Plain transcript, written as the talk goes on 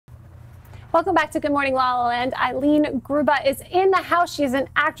Welcome back to Good Morning La La Land. Eileen Grubba is in the house. She's an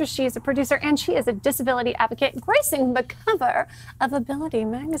actress, she is a producer, and she is a disability advocate, gracing the cover of Ability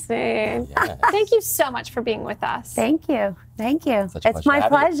magazine. Yes. Thank you so much for being with us. Thank you. Thank you. It's my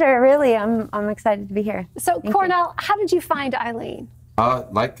pleasure, really. I'm excited to be here. So, Cornell, how did you find Eileen?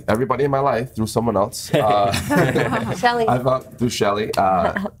 Like everybody in my life, through someone else. Shelly. Through Shelly.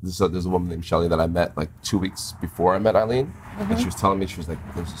 There's a woman named Shelly that I met like 2 weeks before I met Eileen. And she was telling me, she was like,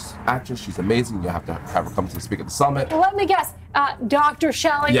 there's this actress, she's amazing, you have to have her come to speak at the summit. Let me guess, Dr.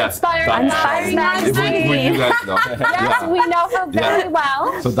 Shelly, yes, Inspiring Magazine. You guys know. Yes, we know her very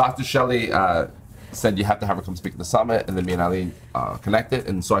well. So Dr. Shelly said you have to have her come speak at the summit, and then me and Eileen connected.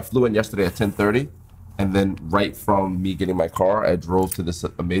 And so I flew in yesterday at 10:30. And then right from me getting my car, I drove to this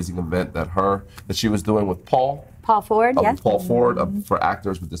amazing event that she was doing with Paul Ford, yes. Paul Ford for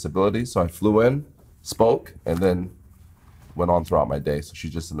actors with disabilities. So I flew in, spoke, and then went on throughout my day. So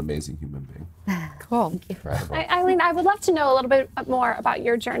she's just an amazing human being. Cool. Incredible. Eileen, I would love to know a little bit more about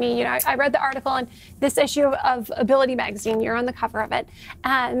your journey. You know, I read the article in this issue of Ability magazine. You're on the cover of it,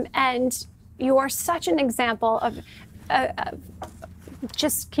 and you are such an example of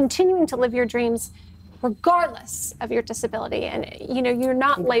just continuing to live your dreams regardless of your disability. And, you know, you're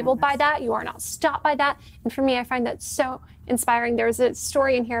not labeled by that. You are not stopped by that. And for me, I find that so inspiring. There's a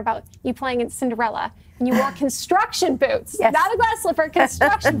story in here about you playing in Cinderella, and you wore construction boots, yes. Not a glass slipper,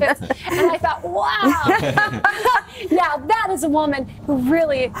 construction boots. And I thought, wow, now that is a woman who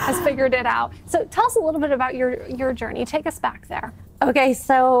really has figured it out. So tell us a little bit about your journey. Take us back there. Okay,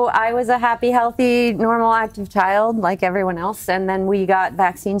 so I was a happy, healthy, normal, active child like everyone else. And then we got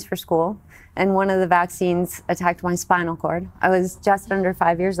vaccines for school. And one of the vaccines attacked my spinal cord. I was just under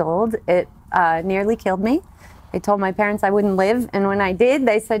 5 years old. It nearly killed me. They told my parents I wouldn't live. And when I did,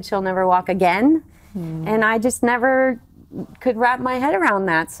 they said she'll never walk again. And I just never could wrap my head around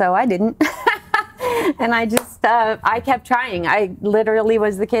that. So I didn't. And I kept trying. I literally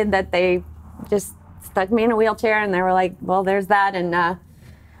was the kid that they just stuck me in a wheelchair and they were like, well, there's that. And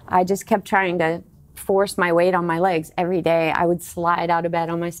I just kept trying to force my weight on my legs every day. I would slide out of bed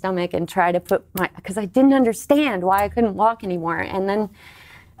on my stomach and try to because I didn't understand why I couldn't walk anymore. And then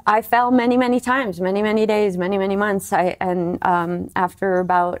I fell many, many times, many, many days, many, many months. After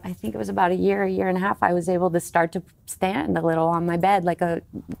I think it was about a year and a half, I was able to start to stand a little on my bed like a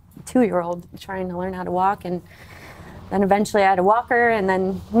 2-year-old trying to learn how to walk. And then eventually I had a walker, and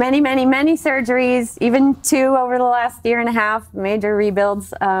then many, many, many surgeries, even 2 over the last year and a half, major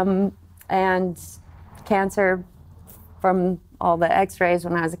rebuilds, and cancer from all the x-rays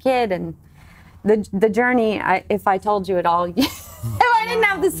when I was a kid. And the journey, if I told you it all, if I didn't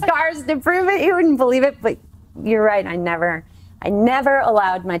have the scars to prove it, you wouldn't believe it. But you're right, I never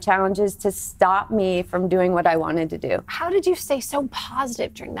allowed my challenges to stop me from doing what I wanted to do. How did you stay so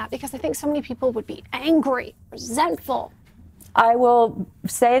positive during that? Because I think so many people would be angry, resentful. I will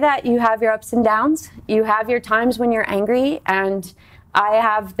say that you have your ups and downs. You have your times when you're angry, and I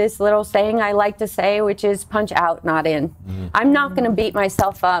have this little saying I like to say, which is punch out, not in. Mm-hmm. I'm not going to beat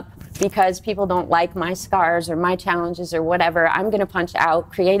myself up because people don't like my scars or my challenges or whatever. I'm going to punch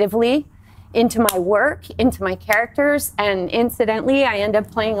out creatively into my work, into my characters, and incidentally, I end up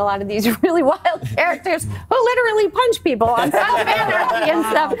playing a lot of these really wild characters who literally punch people on South Anarchy and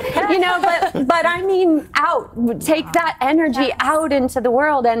stuff, you know, but I mean out, take that energy out into the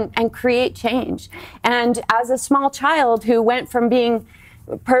world and create change. And as a small child who went from being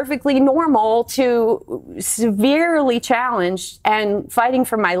perfectly normal to severely challenged and fighting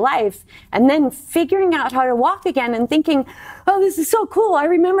for my life, and then figuring out how to walk again and thinking, oh, this is so cool. I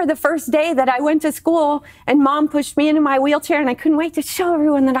remember the first day that I went to school and Mom pushed me into my wheelchair and I couldn't wait to show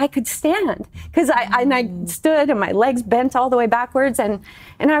everyone that I could stand, because I stood and my legs bent all the way backwards, and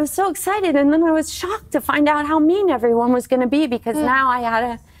I was so excited. And then I was shocked to find out how mean everyone was going to be, because now I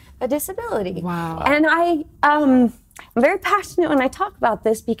had a disability. Wow. And I'm very passionate when I talk about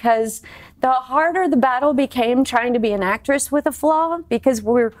this, because the harder the battle became trying to be an actress with a flaw, because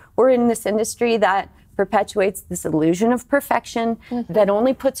we're in this industry that perpetuates this illusion of perfection, that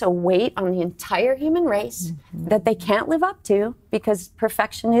only puts a weight on the entire human race that they can't live up to, because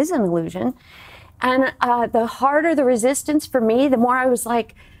perfection is an illusion. And the harder the resistance for me, the more I was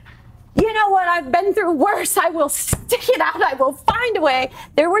like, you know what, I've been through worse. I will stick it out. I will find a way.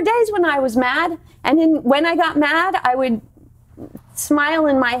 There were days when I was mad, and when I got mad, I would smile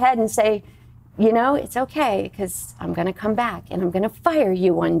in my head and say, you know, it's okay, because I'm going to come back and I'm going to fire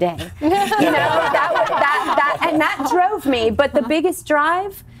you one day. You know, that drove me. But the biggest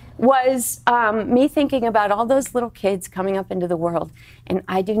drive was me thinking about all those little kids coming up into the world. And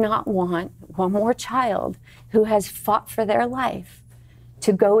I do not want one more child who has fought for their life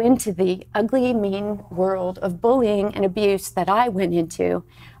to go into the ugly, mean world of bullying and abuse that I went into.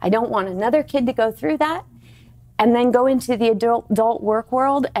 I don't want another kid to go through that and then go into the adult work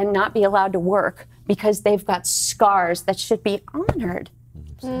world and not be allowed to work because they've got scars that should be honored.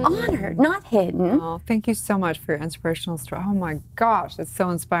 Honored, not hidden. Oh, thank you so much for your inspirational story. Oh my gosh, it's so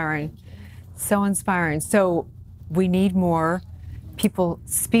inspiring. So inspiring. So we need more people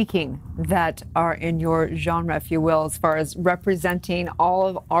speaking that are in your genre, if you will, as far as representing all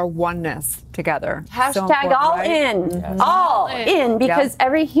of our oneness together. Hashtag all in. Yes. All in, because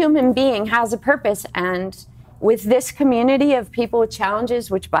every human being has a purpose. And with this community of people with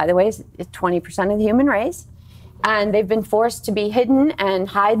challenges, which by the way is 20% of the human race, and they've been forced to be hidden and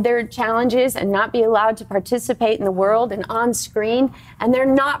hide their challenges and not be allowed to participate in the world and on screen. And they're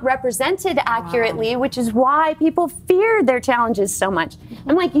not represented accurately, which is why people fear their challenges so much.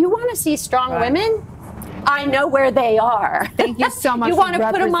 I'm like, you want to see strong women? I know where they are. Thank you so much. You want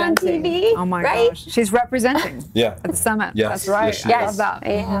to put them on TV? Oh my gosh. She's representing at the summit. Yes. That's right. Yes, I love that.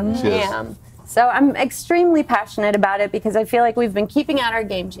 I am. So I'm extremely passionate about it because I feel like we've been keeping out our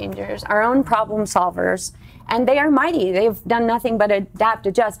game changers, our own problem solvers, and they are mighty. They've done nothing but adapt,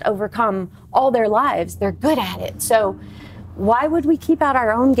 adjust, overcome all their lives. They're good at it. So why would we keep out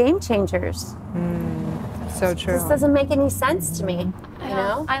our own game changers? So true. This doesn't make any sense to me. You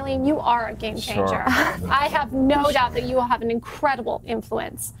know? Eileen, you are a game changer. I have no doubt that you will have an incredible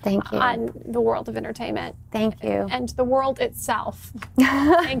influence on the world of entertainment. Thank you. And the world itself.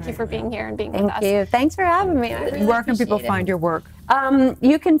 Thank you for being here and being with us. Thank you. Thanks for having me. I really Where can people appreciate it. find your work?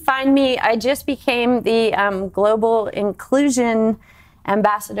 You can find me. I just became the Global Inclusion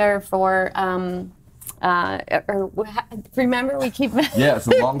Ambassador for remember we keep Yeah, it's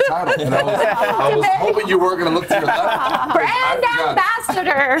a long title. And I was hoping you were going to look to your left. Brand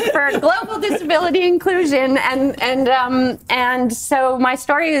Ambassador for Global Disability Inclusion, and so my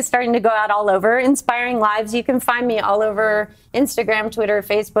story is starting to go out all over, inspiring lives. You can find me all over Instagram, Twitter,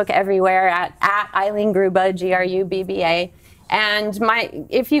 Facebook, everywhere at Eileen Grubba, Grubba. And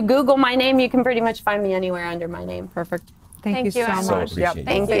if you Google my name, you can pretty much find me anywhere under my name. Perfect. Thank you so much. So appreciate it.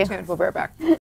 Thank you. Stay tuned. We'll be right back.